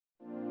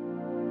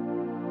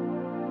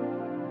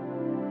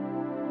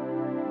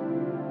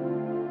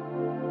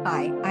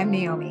Hi, I'm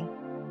Naomi.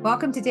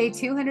 Welcome to day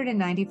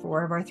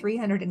 294 of our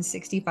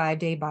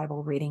 365-day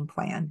Bible reading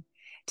plan.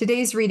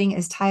 Today's reading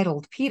is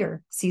titled,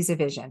 Peter Sees a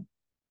Vision.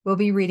 We'll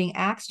be reading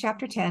Acts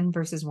chapter 10,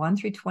 verses 1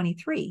 through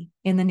 23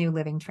 in the New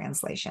Living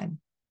Translation.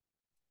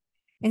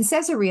 In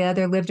Caesarea,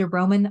 there lived a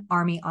Roman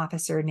army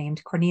officer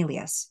named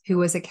Cornelius, who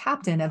was a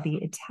captain of the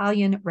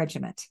Italian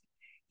regiment.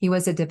 He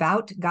was a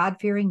devout,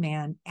 God-fearing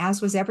man, as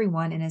was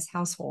everyone in his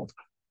household.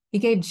 He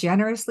gave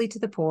generously to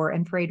the poor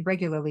and prayed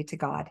regularly to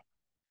God.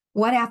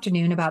 One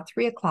afternoon, about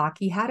 3 o'clock,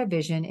 he had a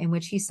vision in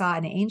which he saw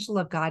an angel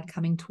of God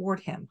coming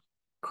toward him.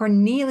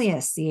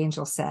 "Cornelius," the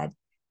angel said.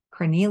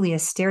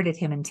 Cornelius stared at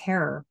him in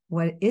terror.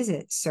 "What is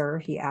it, sir?"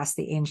 he asked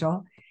the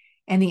angel.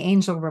 And the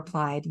angel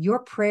replied, "Your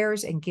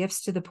prayers and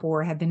gifts to the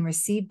poor have been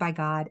received by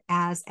God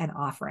as an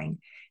offering.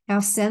 Now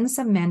send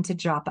some men to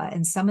Joppa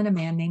and summon a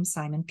man named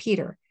Simon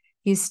Peter.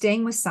 He is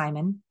staying with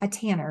Simon, a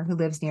tanner who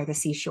lives near the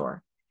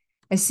seashore."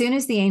 As soon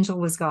as the angel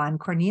was gone,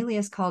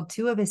 Cornelius called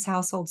two of his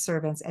household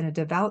servants and a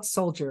devout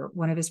soldier,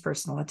 one of his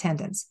personal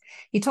attendants.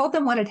 He told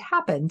them what had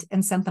happened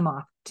and sent them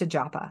off to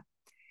Joppa.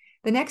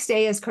 The next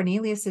day, as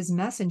Cornelius's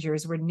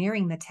messengers were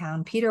nearing the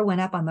town, Peter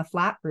went up on the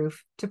flat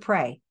roof to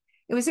pray.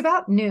 It was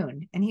about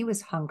noon, and he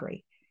was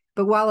hungry.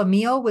 But while a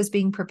meal was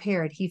being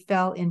prepared, he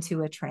fell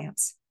into a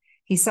trance.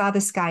 He saw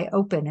the sky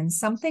open, and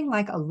something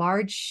like a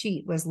large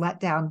sheet was let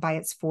down by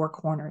its four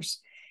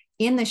corners.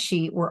 In the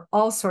sheet were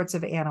all sorts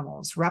of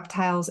animals,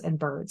 reptiles, and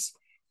birds.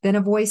 Then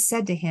a voice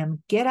said to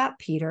him, "Get up,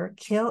 Peter,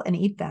 kill and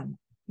eat them."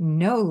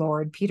 "No,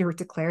 Lord," Peter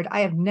declared,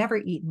 "I have never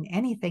eaten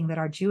anything that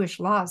our Jewish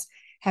laws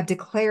have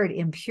declared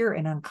impure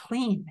and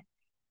unclean."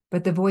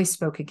 But the voice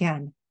spoke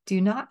again,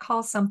 "Do not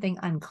call something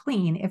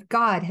unclean if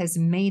God has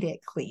made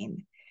it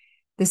clean."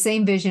 The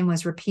same vision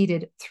was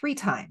repeated 3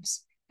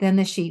 times. Then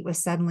the sheet was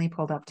suddenly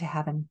pulled up to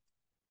heaven.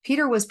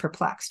 Peter was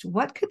perplexed.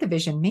 What could the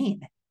vision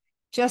mean?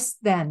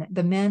 Just then,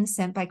 the men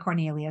sent by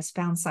Cornelius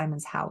found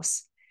Simon's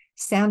house.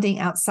 Standing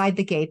outside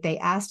the gate, they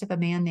asked if a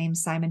man named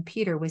Simon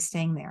Peter was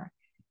staying there.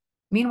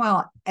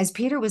 Meanwhile, as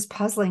Peter was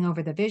puzzling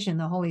over the vision,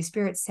 the Holy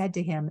Spirit said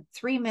to him,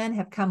 "3 men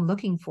have come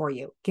looking for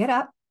you. Get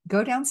up,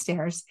 go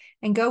downstairs,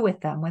 and go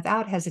with them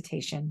without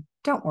hesitation.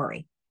 Don't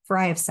worry, for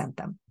I have sent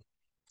them."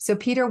 So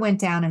Peter went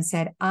down and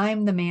said,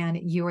 "I'm the man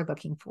you are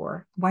looking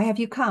for. Why have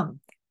you come?"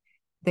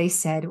 They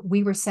said,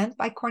 "We were sent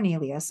by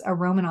Cornelius, a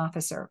Roman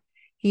officer.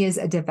 He is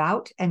a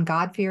devout and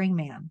God-fearing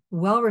man,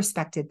 well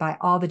respected by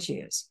all the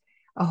Jews.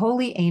 A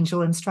holy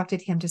angel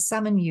instructed him to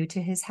summon you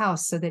to his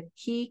house so that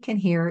he can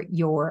hear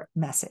your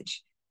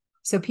message."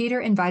 So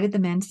Peter invited the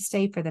men to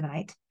stay for the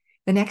night.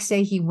 The next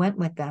day he went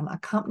with them,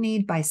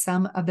 accompanied by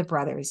some of the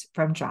brothers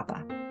from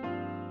Joppa.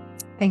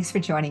 Thanks for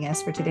joining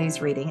us for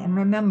today's reading. And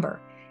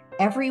remember,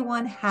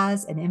 everyone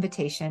has an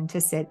invitation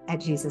to sit at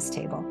Jesus'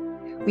 table.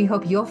 We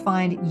hope you'll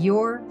find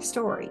your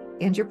story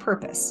and your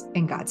purpose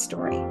in God's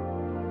story.